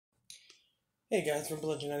Hey guys, from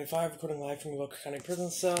Legend95, recording live from the local county prison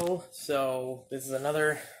cell. So, this is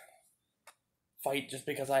another fight just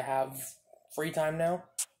because I have free time now.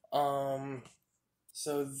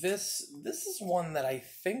 So this is one that I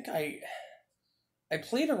think I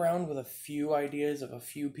played around with a few ideas of a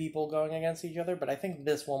few people going against each other, but I think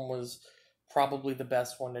this one was probably the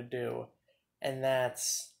best one to do. And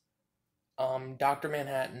that's Dr.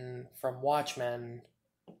 Manhattan from Watchmen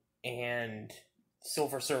and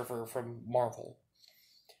Silver Surfer from Marvel.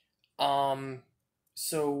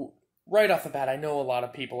 So right off the bat, I know a lot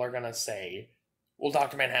of people are gonna say, well,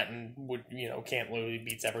 Dr. Manhattan can't lose, he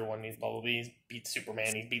beats everyone, he's blah blah blah, he beats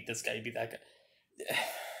Superman, he beat this guy, he beat that guy.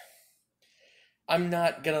 I'm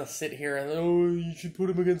not gonna sit here and, oh, you should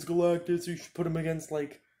put him against Galactus, you should put him against,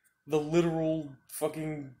 like, the literal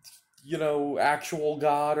fucking, actual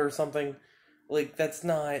god or something. Like, that's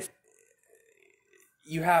not...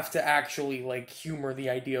 You have to actually, like, humor the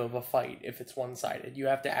idea of a fight if it's one-sided. You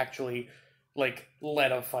have to actually, like,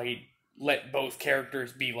 let both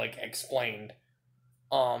characters be, like, explained.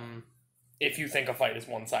 If you think a fight is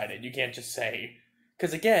one-sided. You can't just say...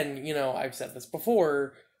 Because, again, I've said this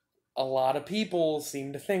before, a lot of people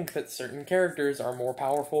seem to think that certain characters are more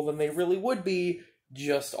powerful than they really would be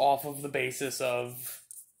just off of the basis of,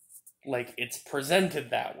 like, it's presented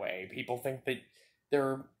that way. People think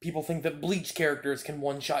that Bleach characters can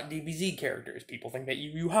one-shot DBZ characters. People think that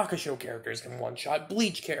Yu Yu Hakusho characters can one-shot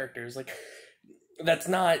Bleach characters. Like, that's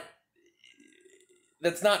not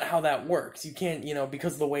how that works. You can't,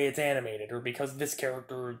 because of the way it's animated, or because this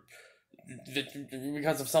character,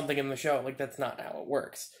 because of something in the show, like, that's not how it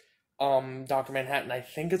works. Dr. Manhattan, I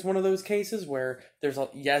think, is one of those cases where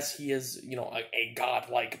yes, he is, a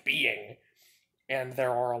godlike being, and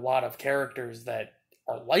there are a lot of characters that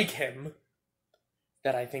are like him,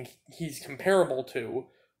 that I think he's comparable to,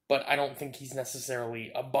 but I don't think he's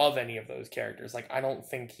necessarily above any of those characters. Like, I don't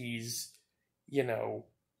think he's,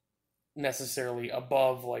 necessarily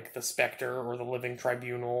above, like, the Spectre, or the Living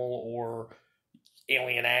Tribunal, or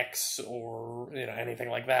Alien X, or, anything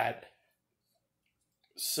like that.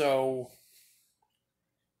 So,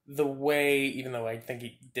 the way, even though I think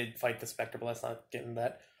he did fight the Spectre, but let's not get into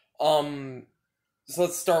that. So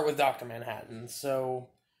let's start with Dr. Manhattan. So,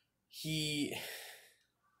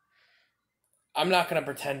 I'm not going to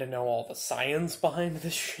pretend to know all the science behind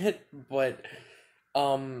this shit, but,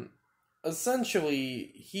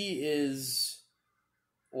 essentially, he is,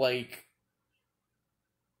 like,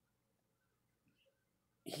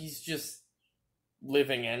 he's just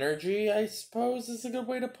living energy, I suppose, is a good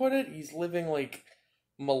way to put it. He's living, like,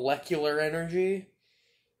 molecular energy.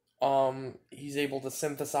 He's able to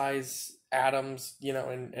synthesize atoms,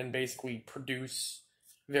 and basically produce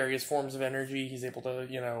various forms of energy. He's able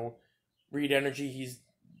to, read energy. He's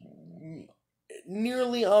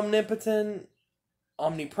nearly omnipotent,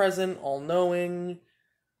 omnipresent, all-knowing.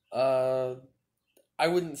 I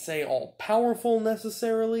wouldn't say all-powerful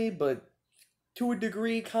necessarily, but to a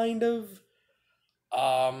degree, kind of.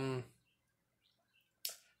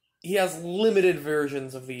 He has limited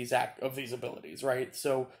versions of these abilities, right?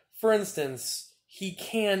 So, for instance, he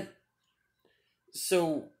can't...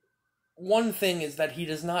 So, one thing is that he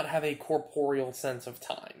does not have a corporeal sense of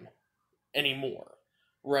time anymore,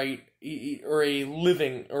 right? He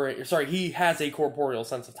has a corporeal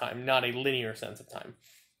sense of time, not a linear sense of time,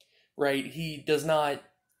 right? He does not...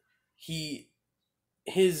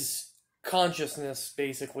 His consciousness,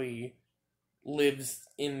 basically, lives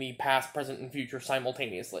in the past, present, and future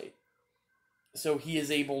simultaneously. So he is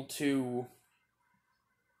able to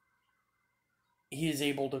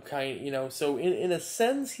so in a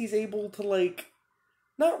sense, he's able to, like,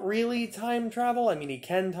 not really time travel. I mean, he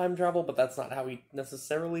can time travel, but that's not how he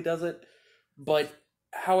necessarily does it. But,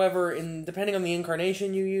 however, depending on the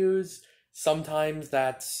incarnation you use, sometimes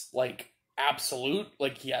that's, like, absolute.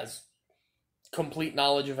 Like, he has complete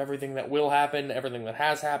knowledge of everything that will happen, everything that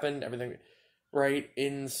has happened, everything... Right?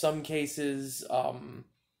 In some cases,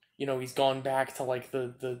 he's gone back to, like,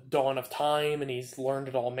 the dawn of time, and he's learned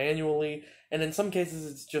it all manually. And in some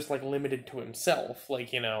cases, it's just, like, limited to himself. Like,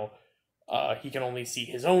 he can only see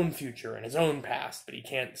his own future and his own past, but he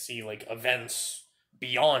can't see, like, events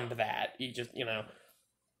beyond that. He just,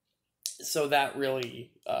 So that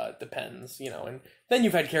really depends, And then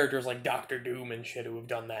you've had characters like Doctor Doom and shit who have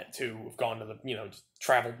done that, too. Who've gone to just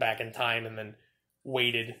traveled back in time and then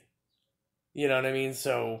waited. You know what I mean?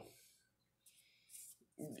 So,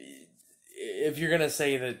 if you're gonna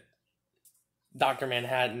say that Dr.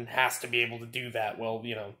 Manhattan has to be able to do that, well,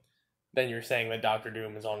 then you're saying that Doctor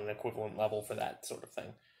Doom is on an equivalent level for that sort of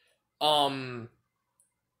thing.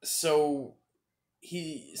 So,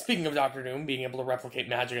 speaking of Doctor Doom being able to replicate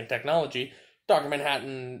magic and technology, Dr.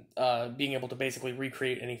 Manhattan being able to basically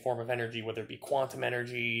recreate any form of energy, whether it be quantum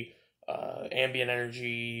energy, ambient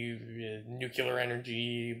energy, nuclear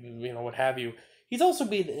energy, what have you. He's also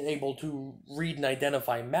been able to read and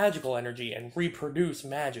identify magical energy and reproduce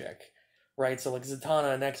magic, right? So, like,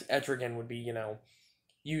 Zatanna and Etrigan would be,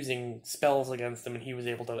 using spells against them, and he was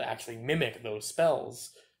able to actually mimic those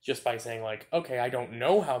spells just by saying, like, okay, I don't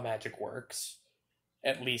know how magic works,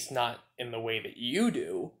 at least not in the way that you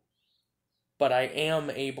do, but I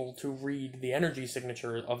am able to read the energy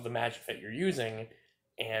signature of the magic that you're using,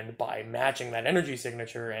 and by matching that energy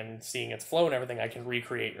signature and seeing its flow and everything, I can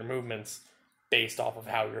recreate your movements based off of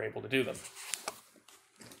how you're able to do them.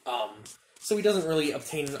 So he doesn't really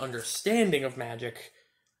obtain an understanding of magic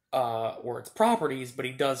or its properties, but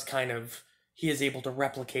he is able to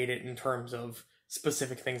replicate it in terms of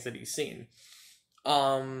specific things that he's seen.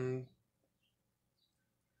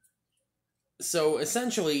 So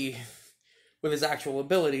essentially, with his actual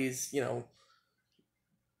abilities,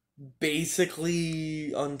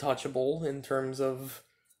 basically untouchable in terms of,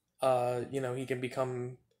 he can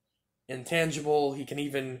become intangible. He can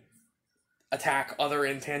even attack other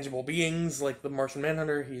intangible beings, like the Martian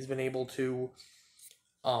Manhunter. He's been able to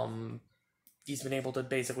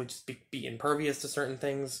basically just be impervious to certain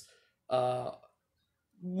things.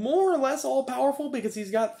 More or less all powerful, because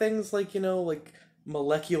he's got things like, like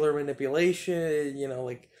molecular manipulation,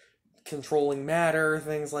 like controlling matter,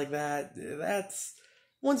 things like that. That's,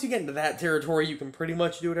 once you get into that territory, you can pretty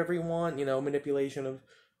much do whatever you want, manipulation of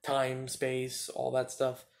time, space, all that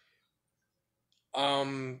stuff.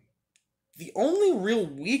 The only real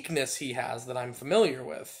weakness he has that I'm familiar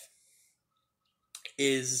with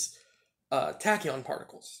is tachyon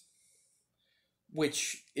particles,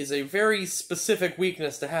 which is a very specific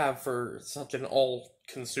weakness to have for such an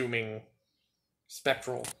all-consuming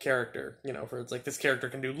spectral character. For it's like, this character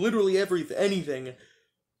can do literally anything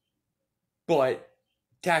but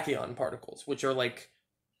tachyon particles, which are like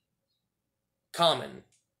common.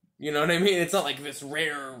 You know what I mean? It's not like this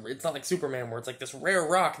rare, it's not like Superman where it's like this rare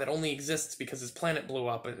rock that only exists because his planet blew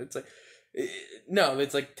up. It's like, no,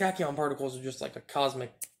 it's like tachyon particles are just like a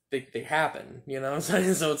cosmic, they happen, So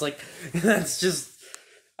it's like, that's just,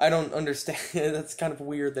 I don't understand. That's kind of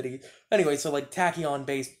weird that anyway, so like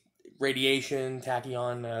tachyon-based radiation,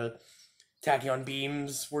 tachyon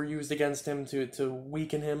beams were used against him to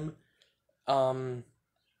weaken him.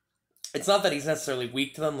 It's not that he's necessarily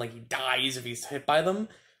weak to them, like he dies if he's hit by them,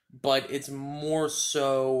 but it's more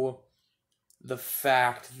so the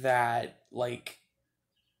fact that, like,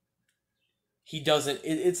 he doesn't...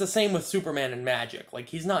 It's the same with Superman and magic. Like,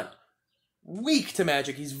 he's not weak to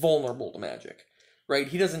magic, he's vulnerable to magic, right?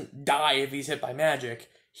 He doesn't die if he's hit by magic.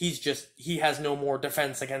 He has no more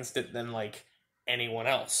defense against it than, like, anyone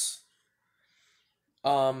else.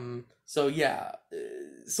 So yeah,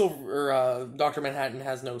 Dr. Manhattan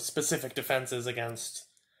has no specific defenses against...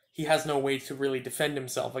 He has no way to really defend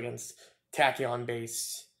himself against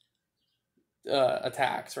tachyon-based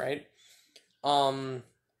attacks, right? I'm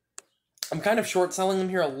kind of short-selling him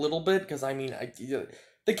here a little bit, because, I mean,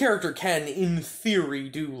 the character can, in theory,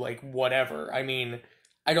 do, like, whatever. I mean,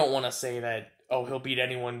 I don't want to say that, oh, he'll beat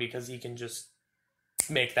anyone because he can just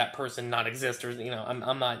make that person not exist, or,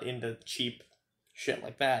 I'm not into cheap shit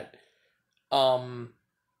like that.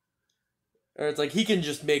 Or it's like, he can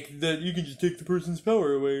just you can just take the person's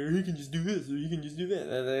power away, or he can just do this, or he can just do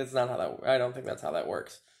that. That's not how that, I don't think that's how that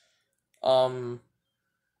works.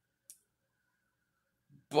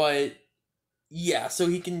 But, yeah, so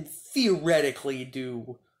he can theoretically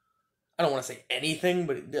do, I don't want to say anything,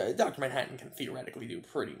 but Dr. Manhattan can theoretically do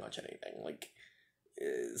pretty much anything. Like,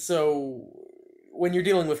 so, when you're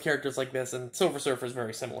dealing with characters like this, and Silver Surfer is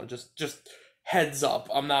very similar, just heads up,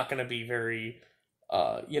 I'm not going to be very...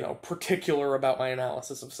 particular about my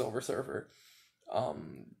analysis of Silver Surfer.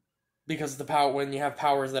 Because when you have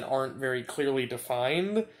powers that aren't very clearly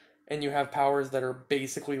defined, and you have powers that are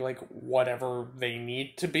basically, like, whatever they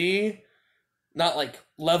need to be, not, like,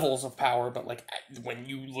 levels of power, but, like, when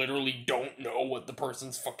you literally don't know what the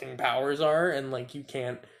person's fucking powers are, and, like,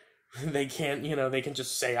 they can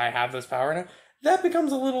just say, I have this power now, that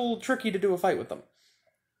becomes a little tricky to do a fight with them.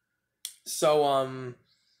 So,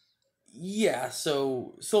 yeah,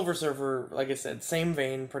 so Silver Surfer, like I said, same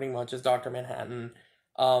vein pretty much as Dr. Manhattan,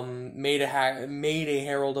 made a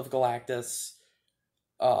Herald of Galactus,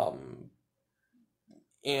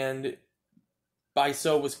 and by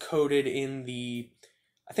so was coded in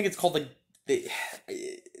I think it's called it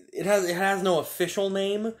has no official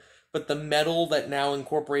name, but the metal that now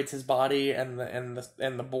incorporates his body and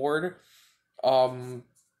the board,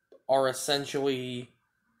 are essentially...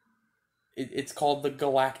 it's called the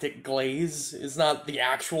galactic glaze. It's not the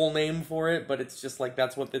actual name for it, but it's just like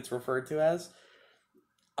that's what it's referred to as.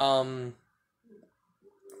 Um,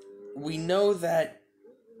 we know that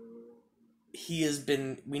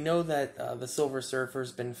we know that the Silver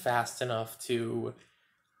Surfer's been fast enough to,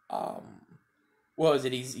 what was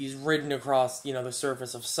it? He's ridden across, the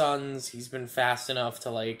surface of suns. He's been fast enough to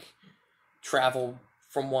like travel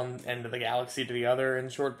from one end of the galaxy to the other in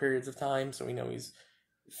short periods of time. So we know he's,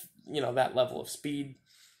 that level of speed.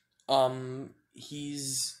 And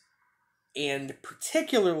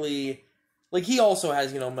particularly, like, he also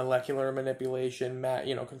has, molecular manipulation,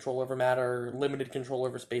 control over matter, limited control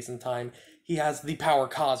over space and time. He has the power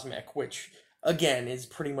cosmic, which, again, is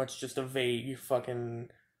pretty much just a vague fucking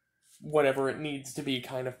whatever it needs to be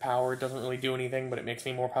kind of power. It doesn't really do anything, but it makes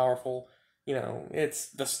me more powerful. It's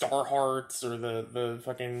the star hearts or the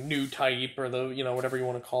fucking new type or the, whatever you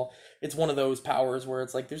want to call. It's one of those powers where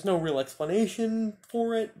it's like there's no real explanation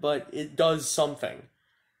for it, but it does something.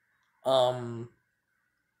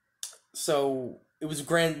 So it was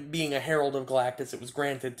being a herald of Galactus, it was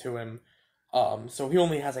granted to him. So he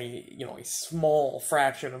only has a small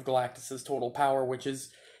fraction of Galactus's total power, which is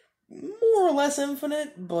more or less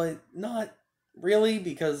infinite, but not really,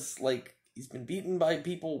 because, like, he's been beaten by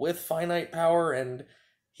people with finite power, and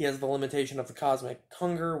he has the limitation of the cosmic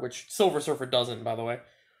hunger, which Silver Surfer doesn't, by the way.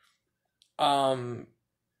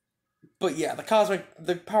 But yeah,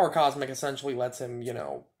 the power cosmic essentially lets him,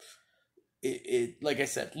 like I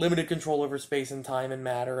said, limited control over space and time and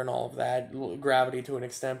matter and all of that, gravity to an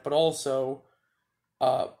extent, but also,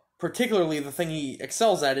 particularly the thing he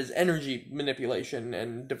excels at is energy manipulation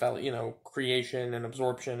and creation and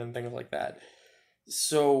absorption and things like that.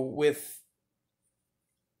 So with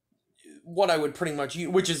what I would pretty much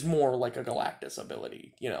use, which is more like a Galactus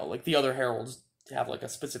ability, like the other heralds have like a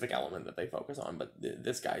specific element that they focus on, but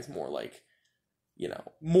this guy's more like,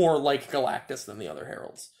 more like Galactus than the other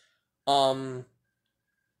heralds. And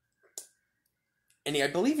I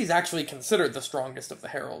believe he's actually considered the strongest of the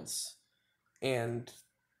heralds, and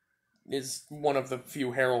is one of the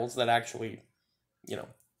few heralds that actually,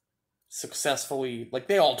 successfully, like,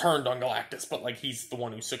 they all turned on Galactus, but like he's the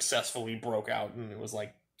one who successfully broke out and it was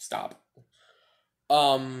like, stop.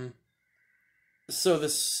 So the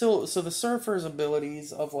Surfer's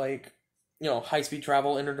abilities of, like, high-speed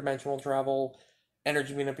travel, interdimensional travel,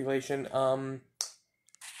 energy manipulation,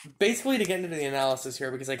 basically, to get into the analysis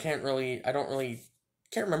here, because I can't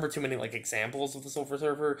remember too many, like, examples of the Silver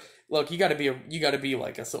Surfer. Look, you gotta be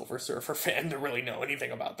like a Silver Surfer fan to really know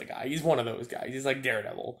anything about the guy. He's one of those guys. He's like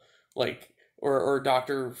Daredevil, like, or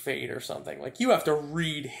Dr. Fate or something. Like, you have to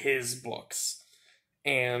read his books.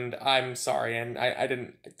 And I'm sorry, and I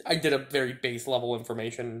did a very base level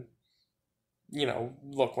information,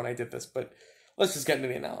 look when I did this, but let's just get into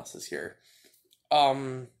the analysis here.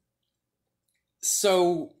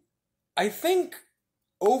 So I think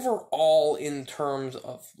overall, in terms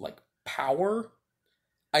of, like, power,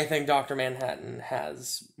 I think Dr. Manhattan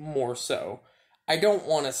has more so. I don't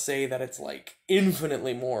want to say that it's, like,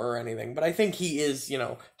 infinitely more or anything, but I think he is,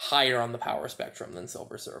 higher on the power spectrum than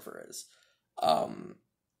Silver Surfer is. I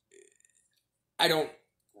don't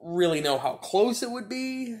really know how close it would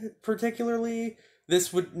be, particularly.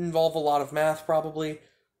 This would involve a lot of math, probably,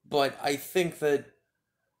 but I think that,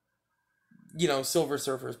 Silver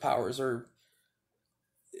Surfer's powers are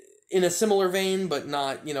in a similar vein, but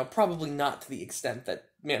not, probably not to the extent that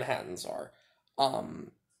Manhattan's are.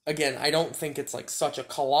 Again, I don't think it's, like, such a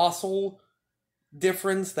colossal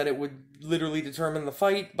difference that it would literally determine the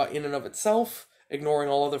fight, but in and of itself, ignoring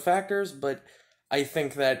all other factors, but I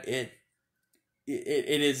think that it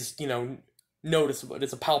is, noticeable. It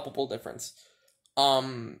is a palpable difference.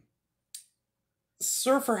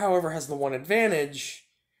 Surfer, however, has the one advantage,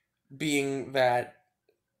 being that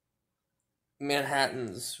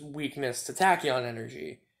Manhattan's weakness to tachyon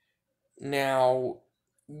energy. Now,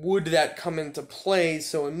 would that come into play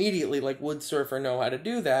so immediately? Like, would Surfer know how to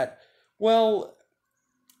do that? Well,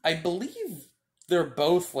 I believe they're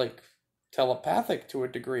both, like, telepathic to a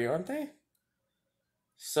degree, aren't they?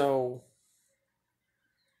 So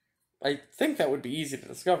I think that would be easy to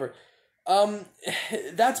discover.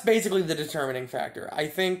 That's basically the determining factor. I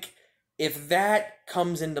think if that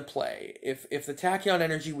comes into play, if the tachyon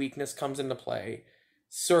energy weakness comes into play,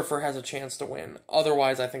 Surfer has a chance to win.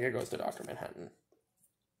 Otherwise, I think it goes to Dr. Manhattan.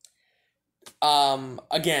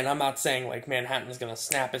 Again, I'm not saying, like, Manhattan's gonna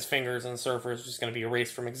snap his fingers and Surfer is just gonna be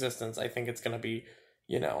erased from existence. I think it's gonna be,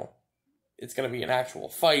 it's gonna be an actual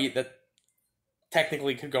fight that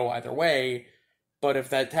technically could go either way, but if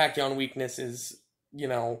that tachyon weakness is,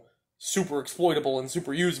 super exploitable and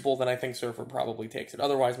super usable, then I think Surfer probably takes it.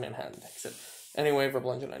 Otherwise, Manhattan takes it. Anyway,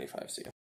 Verblenja 95, see ya.